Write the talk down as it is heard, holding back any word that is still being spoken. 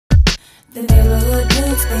The neighborhood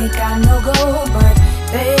dudes think I'm no go, but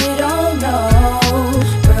they don't know.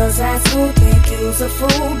 Girls at school think you's a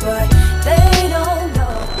fool, but they don't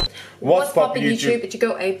know. What's poppin' YouTube? It's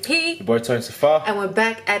your girl AP. Your boy Tony Safar. And we're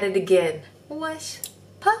back at it again. What's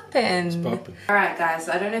poppin'? What's poppin'? Alright guys,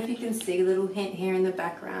 so I don't know if you can see a little hint here in the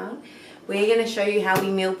background. We're going to show you how we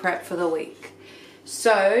meal prep for the week.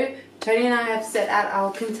 So, Tony and I have set out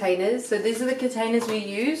our containers. So these are the containers we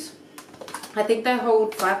use. I think they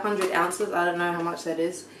hold 500 ounces. I don't know how much that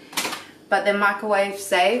is. But they're microwave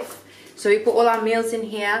safe. So we put all our meals in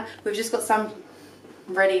here. We've just got some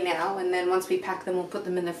ready now. And then once we pack them, we'll put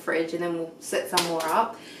them in the fridge. And then we'll set some more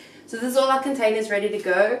up. So this is all our containers ready to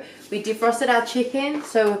go. We defrosted our chicken.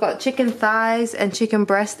 So we've got chicken thighs and chicken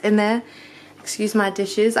breast in there. Excuse my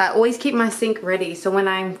dishes. I always keep my sink ready. So when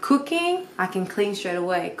I'm cooking, I can clean straight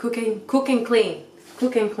away. Cook and clean.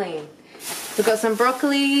 Cook and clean. We've got some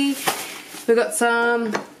broccoli. We've got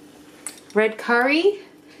some red curry,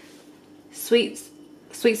 sweet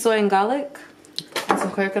soy and garlic, and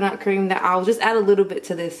some coconut cream that I'll just add a little bit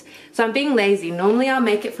to this. So I'm being lazy. Normally I'll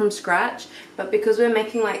make it from scratch, but because we're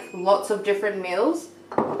making like lots of different meals,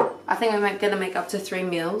 I think I'm gonna make up to 3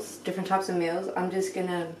 meals, different types of meals. I'm just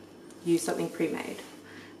gonna use something pre-made.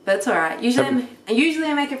 But it's alright. Usually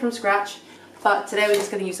I make it from scratch, but today we're just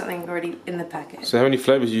gonna use something already in the packet. So how many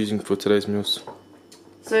flavours are you using for today's meals?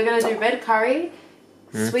 So we're going to do red curry,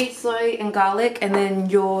 sweet soy and garlic, and then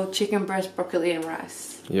your chicken breast, broccoli and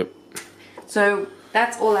rice. Yep. So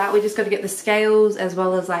that's all out. We just got to get the scales as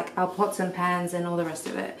well as like our pots and pans and all the rest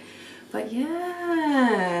of it. But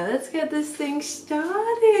yeah, let's get this thing started.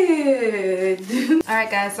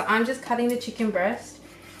 Alright guys, so I'm just cutting the chicken breast.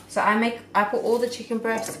 So I put all the chicken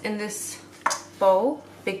breasts in this bowl,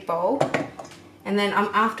 big bowl. And then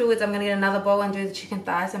afterwards I'm going to get another bowl and do the chicken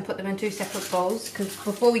thighs and put them in 2 separate bowls. Because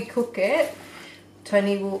before we cook it,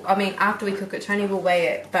 after we cook it, Tony will weigh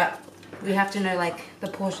it. But we have to know like the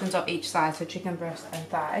portions of each side, so chicken breast and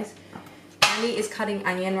thighs. Tony is cutting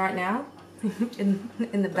onion right now in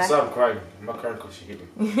the back. So I'm crying. I'm not crying because she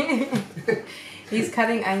hit me. He's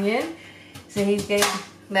cutting onion. So he's getting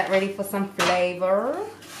that ready for some flavor.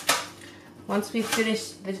 Once we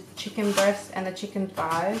finish the chicken breast and the chicken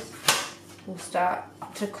thighs, we'll start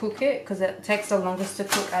to cook it because it takes the longest to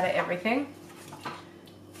cook out of everything.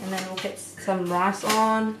 And then we'll get some rice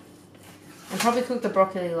on and probably cook the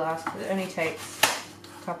broccoli last because it only takes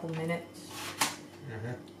a couple minutes.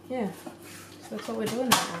 Yeah, so that's what we're doing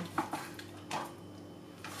right now.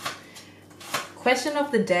 Question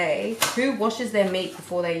of the day: who washes their meat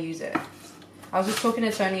before they use it? I was just talking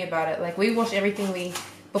to Tony about it. Like, we wash everything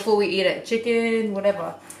before we eat it. Chicken,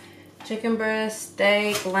 whatever. Chicken breast,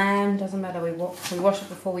 steak, lamb, doesn't matter. We wash it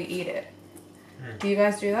before we eat it. Do you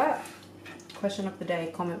guys do that? Question of the day.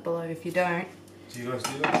 Comment below if you don't. Do you guys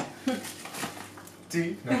do that? Do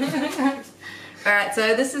you? No. Alright,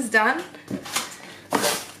 so this is done.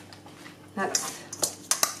 That's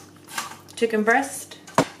chicken breast.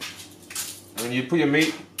 And when you put your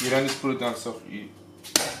meat, you don't just put it down soft.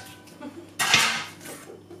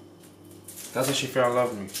 That's how she fell in love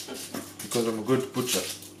with me. Because I'm a good butcher.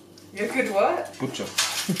 You're a good what? Butcher.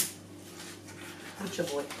 Butcher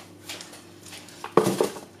boy.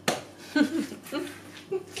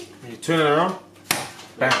 When you turn it around,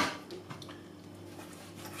 bam.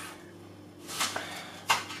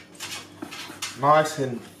 Nice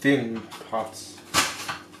and thin parts.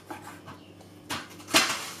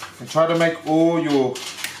 And try to make all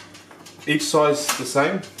each size the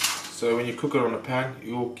same. So when you cook it on a pan,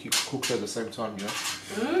 it all cooks at the same time, you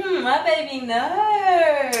know? My baby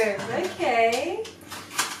knows. Okay.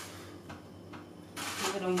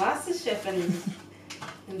 A little master chef in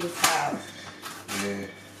this house. Yeah.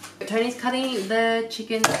 Tony's cutting the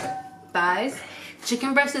chicken thighs.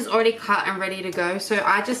 Chicken breast is already cut and ready to go. So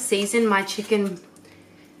I just season my chicken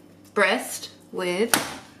breast with...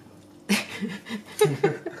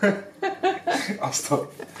 I'll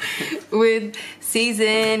stop. with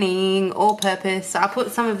seasoning, all purpose. So I'll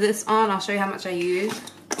put some of this on. I'll show you how much I use.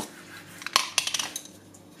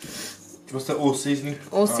 What's that, all seasoning?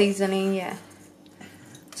 All seasoning, yeah.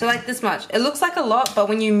 So like this much. It looks like a lot, but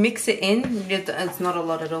when you mix it in, it's not a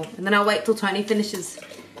lot at all. And then I'll wait till Tony finishes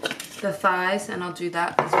the thighs and I'll do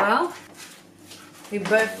that as well. We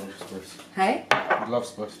both... Hey? I love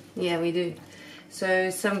spicy. Yeah, we do. So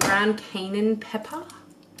some ground cayenne pepper,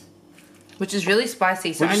 which is really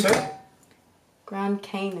spicy. So What'd you say? Ground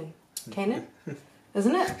cayenne. Cayenne?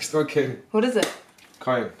 Isn't it? It's not cayenne. What is it?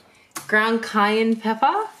 Cayenne. Ground cayenne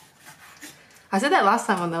pepper. I said that last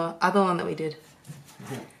time on the other one that we did.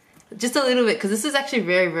 Just a little bit, because this is actually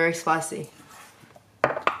very, very spicy.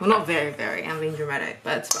 Well, not very, very. I'm being dramatic,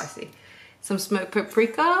 but it's spicy. some smoked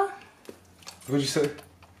paprika. What did you say?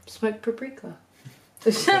 Smoked paprika.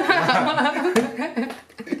 Mixed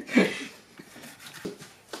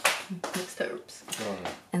herbs. Oh.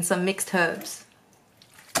 And some mixed herbs.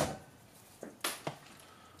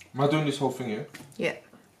 Am I doing this whole thing here? Yeah.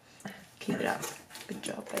 Keep it up. Good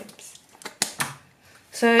job, babes.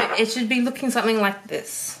 So it should be looking something like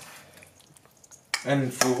this.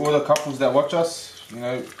 And for all the couples that watch us, you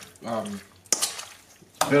know,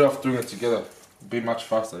 better off doing it together. Be much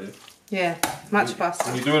faster, yeah? Yeah, much faster.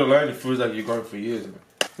 When you do it alone, it feels like you're going for years. Man.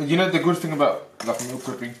 You know the good thing about like meal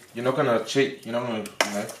prepping, you're not gonna cheat. You're not gonna,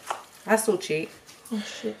 you know. I still cheat. Oh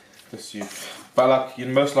shit. That's you. But like, you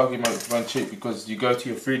most likely won't cheat because you go to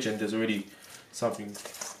your fridge and there's already something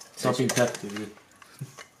packed in it.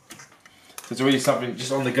 There's already something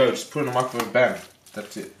just on the go. Just put it in the microwave, bam.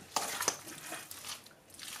 That's it.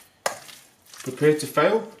 Prepare to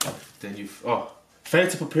fail, then fail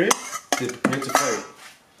to prepare, then prepare to fail.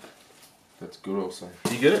 That's good also.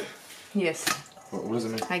 Do you get it? Yes. What does it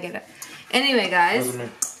mean? I get it. Anyway, What guys. does it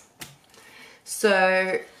mean?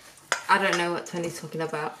 So, I don't know what Tony's talking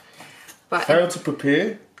about. But Fail to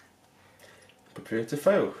prepare, prepare to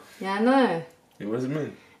fail. yeah, I know. Yeah, what does it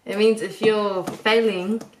mean? It means if you're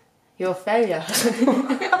failing, you're a failure.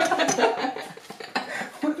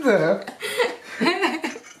 What the hell?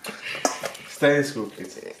 Stay in school,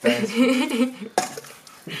 kids. Stay in school.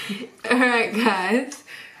 Alright, guys.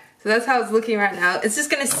 So that's how it's looking right now. It's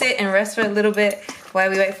just going to sit and rest for a little bit while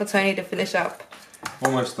we wait for Tony to finish up.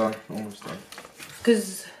 Almost done. Almost done.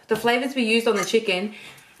 Because the flavors we used on the chicken,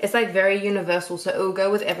 it's like very universal, so it will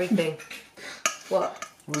go with everything. What?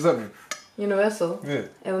 What does that mean? Universal? Yeah.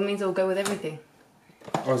 It means it will go with everything.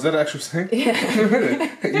 Oh, is that an actual thing?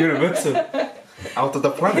 Yeah. Universal. Out of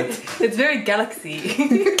the planet. It's very galaxy.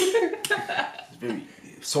 It's very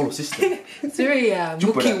solar system. It's very Milky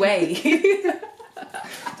Jupiter. Way.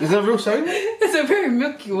 Is that a real saying? It's a very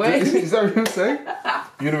Milky Way. Is that a real saying?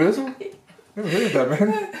 Universal? Never heard of that,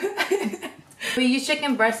 man. We use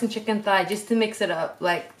chicken breast and chicken thigh just to mix it up.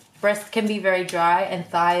 Like, breast can be very dry and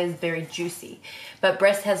thigh is very juicy. But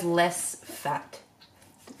breast has less fat.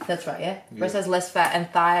 That's right, yeah? Breast has less fat and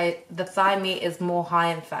the thigh meat is more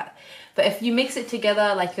high in fat. But if you mix it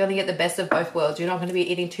together, like, you're going to get the best of both worlds. You're not going to be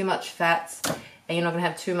eating too much fats and you're not going to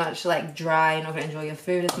have too much, like, dry. You're not going to enjoy your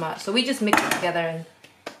food as much. So we just mix it together and...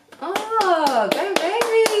 Oh, go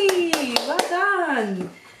baby! Well done!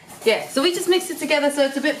 Yeah, so we just mix it together so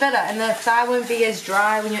it's a bit better and the thigh won't be as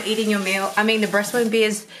dry when you're eating your meal. I mean, the breast won't be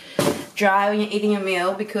as dry when you're eating your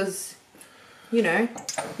meal because, you know,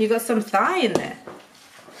 you got some thigh in there.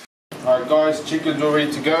 Alright guys, chicken's all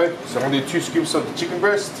ready to go. So I'm going to do 2 scoops of the chicken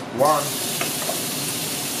breast. 1,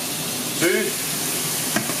 2,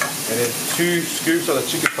 and then 2 scoops of the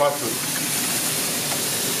chicken thigh foot.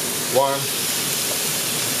 1,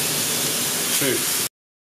 2.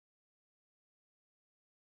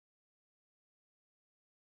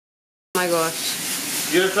 Oh my gosh.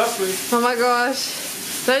 You don't trust me? Oh my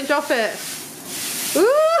gosh. Don't drop it.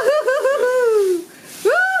 Woo-hoo-hoo-hoo-hoo.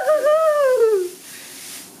 Woo-hoo-hoo.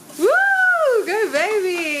 Woo! Go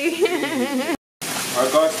baby!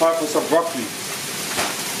 Alright guys, time for some broccoli.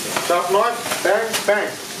 Sharp knife, bang, bang.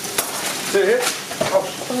 See it?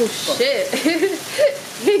 Oh shit.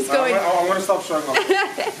 He's going... I'm going to stop showing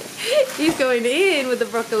off. He's going in with the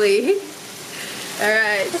broccoli.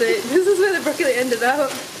 Alright, so this is where the broccoli ended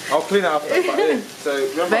up. I'll clean it up. Yeah. So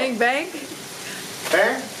remember, Bang, bang.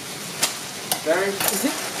 bang, bang.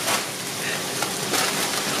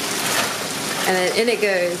 And then in it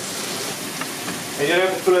goes. And you don't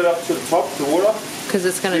have to fill it up to the top, the water. Because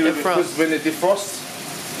it's going to defrost. Because when it defrosts,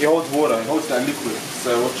 it holds water, it holds that liquid.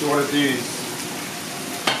 So what you want to do is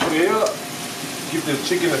put it here, give the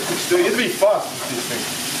chicken a quick stir. You have to be fast with this thing.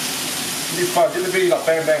 You have to be fast, you have to be like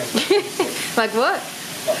bang bang. Like what?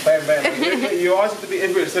 Like bang bang. Your eyes have to be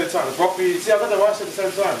everywhere at the same time. The broccoli, see I got the rice at the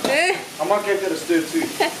same time. I might give that a stir too.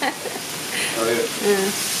 Oh yeah.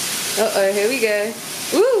 Uh-oh, here we go.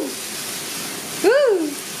 Woo! Woo!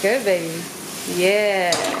 Go baby.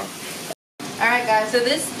 Yeah. Alright guys, so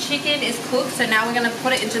this chicken is cooked, so now we're going to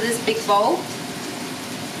put it into this big bowl.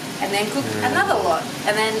 And then cook another lot.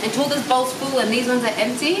 And then until this bowl's full and these ones are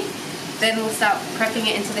empty, then we'll start prepping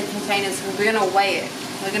it into the containers. We're going to weigh it.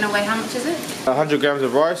 We're going to weigh, how much is it? 100 grams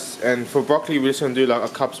of rice, and for broccoli we're just going to do like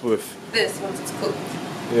a cup's worth. This, once it's cooked.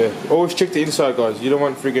 Yeah, always check the inside guys, you don't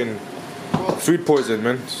want friggin' food poison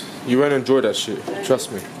man. You won't enjoy that shit,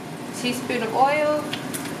 trust me. Teaspoon of oil.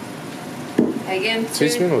 Again,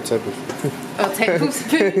 Teaspoon or tablespoon? Oh,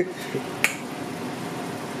 tablespoon.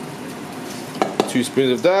 2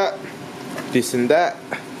 spoons of that, this and that.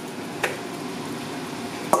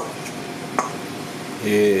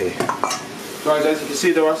 Yeah. Guys, as you can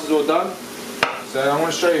see, the rice is all done. So I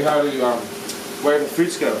want to show you how to weigh the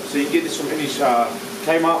food scale. So you can get this from any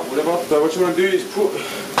Kmart, whatever. So what you want to do is put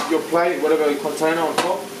your plate, whatever your container on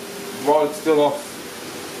top, while it's still off.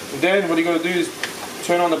 And then what you're going to do is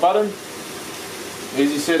turn on the button.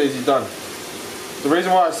 Easy said, easy done. The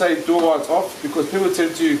reason why I say do it while it's off, because people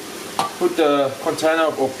tend to put the container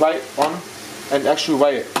or plate on and actually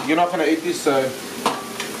weigh it. You're not going to eat this, so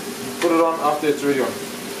put it on after it's already on.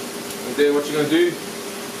 And then what you're going to do,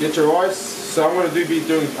 get your rice. So I'm going to be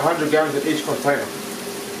doing 100 grams in each container.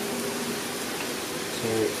 So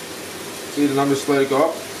see the numbers slowly go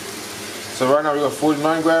up. So right now we've got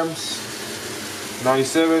 49 grams,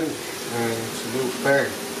 97, and it's a little bang.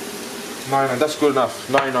 99, that's good enough,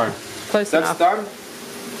 99. Close enough. That's done.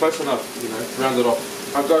 Close enough, you know, round it off.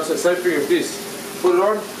 Guys, so same thing with this. Put it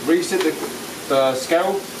on, reset the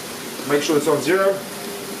scale, make sure it's on 0, and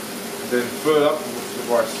then fill it up with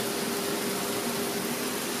the rice.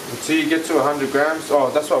 Until you get to 100 grams. Oh,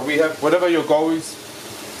 that's what we have. Whatever your goal is,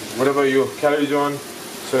 whatever your calories are on.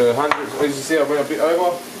 So 100, as you see, I went a bit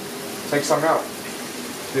over. Take some out.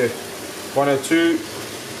 Yeah, 1 or 2.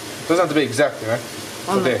 Doesn't have to be exact, you know.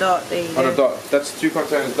 On the dot, there you go. On the dot. That's 2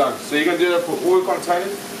 containers done. So you're going to do that for all your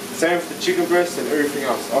containers. Same with the chicken breast and everything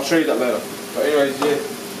else. I'll show you that later. But anyways, yeah,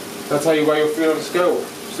 that's how you weigh your food on the scale.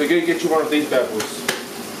 So you're going to get you one of these bad boys.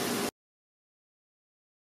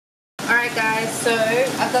 Alright guys, so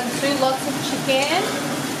I've done 2 lots of chicken.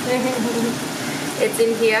 It's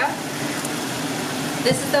in here.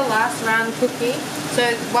 This is the last round cooking. So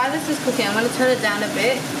while this is cooking, I'm going to turn it down a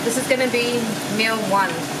bit. This is going to be meal 1,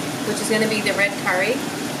 which is going to be the red curry.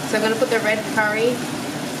 So I'm going to put the red curry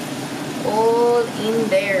all in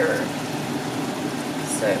there.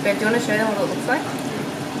 So, babe, do you want to show them what it looks like?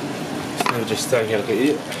 So just stand here, look at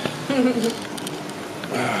it.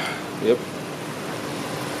 Yep.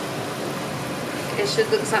 It should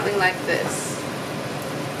look something like this.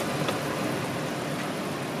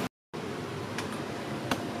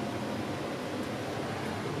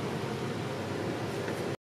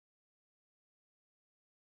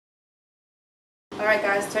 Alright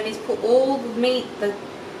guys, Tony's put all the meat, the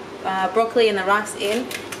broccoli and the rice in.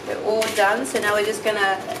 They're all done, so now we're just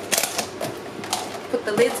gonna put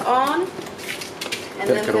the lids on. And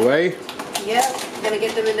Take it away. Yep, we're gonna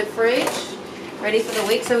get them in the fridge, ready for the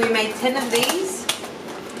week. So we made 10 of these.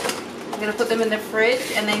 We're gonna put them in the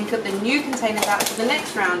fridge and then put the new containers out for the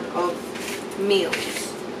next round of meals.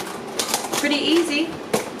 Pretty easy.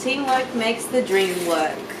 Teamwork makes the dream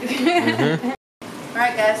work.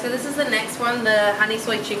 Alright guys, so this is the next one, the honey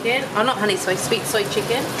soy chicken. Oh, not honey soy, sweet soy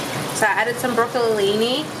chicken. So I added some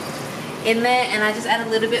broccolini in there and I just added a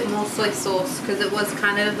little bit more soy sauce because it was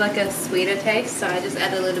kind of like a sweeter taste. So I just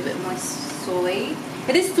added a little bit more soy.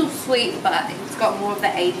 It is still sweet, but it's got more of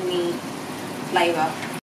the Asian-y flavor.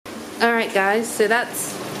 Alright guys, so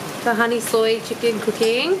that's the honey soy chicken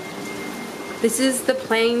cooking. This is the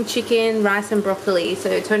plain chicken, rice and broccoli.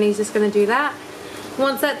 So Tony's just going to do that.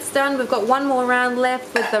 Once that's done, we've got 1 more round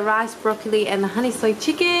left with the rice, broccoli and the honey soy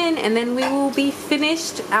chicken, and then we will be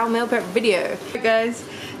finished our meal prep video. Alright guys,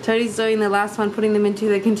 Tony's doing the last one, putting them into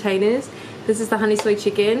the containers. This is the honey soy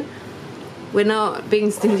chicken. We're not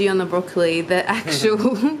being stingy on the broccoli. The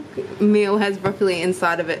actual meal has broccoli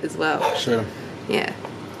inside of it as well. Sure. Yeah.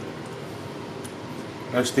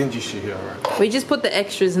 No stingy shit here, alright. We just put the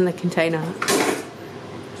extras in the container.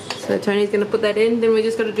 So Tony's gonna put that in, then we're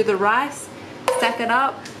just gonna do the rice. Stack it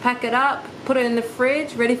up, pack it up, put it in the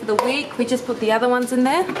fridge, ready for the week. We just put the other ones in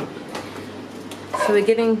there. So we're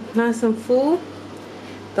getting nice and full.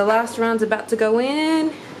 The last round's about to go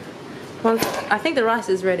in. I think the rice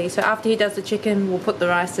is ready. So after he does the chicken, we'll put the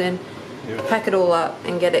rice in, pack it all up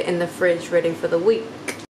and get it in the fridge ready for the week.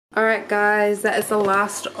 Alright guys, that is the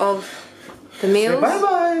last of the meals. Say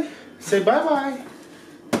bye-bye. Say bye-bye.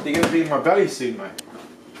 You're going to be in my belly soon, mate.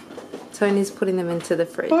 Tony's putting them into the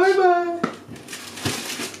fridge. Bye-bye.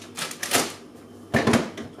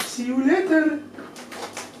 See you later.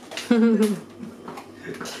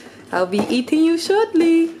 I'll be eating you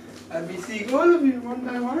shortly. I'll be seeing all of you one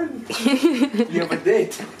by one. You have a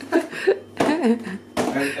date. And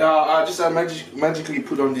I just magically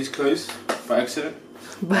put on these clothes by accident.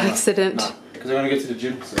 By accident. Because I'm going to go to the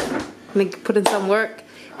gym. So. I'm going to put in some work.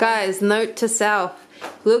 Guys, note to self.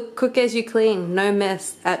 Look, cook as you clean. No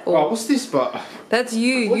mess at all. Oh, what's this but? That's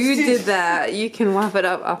you. What's you this? did that. You can wipe it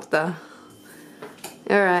up after.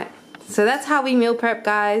 Alright. So that's how we meal prep,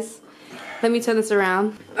 guys. Let me turn this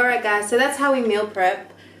around. Alright, guys. So that's how we meal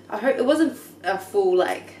prep. I hope it wasn't a full,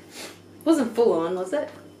 like... It wasn't full on, was it?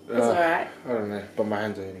 It's alright. I don't know. But my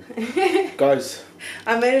hands are eating. Guys,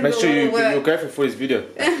 I made it Make sure you're work. grateful for this video.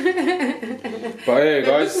 But yeah,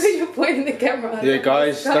 guys. Look where you're pointing the camera. Yeah,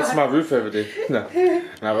 guys, that's my roof over there. No,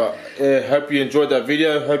 but hope you enjoyed that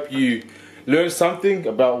video. Hope you learned something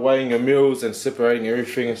about weighing your meals and separating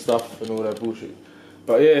everything and stuff and all that bullshit.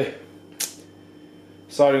 But yeah,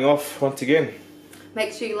 signing off once again.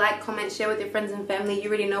 Make sure you like, comment, share with your friends and family. You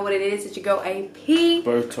already know what it is. It's your girl AP.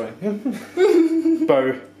 Bo Tony.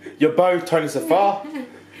 Bo. Your Bo Tony Safar.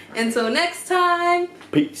 Until next time.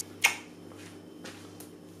 Peace.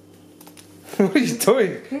 What are you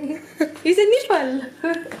doing? He's a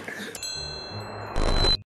nipple.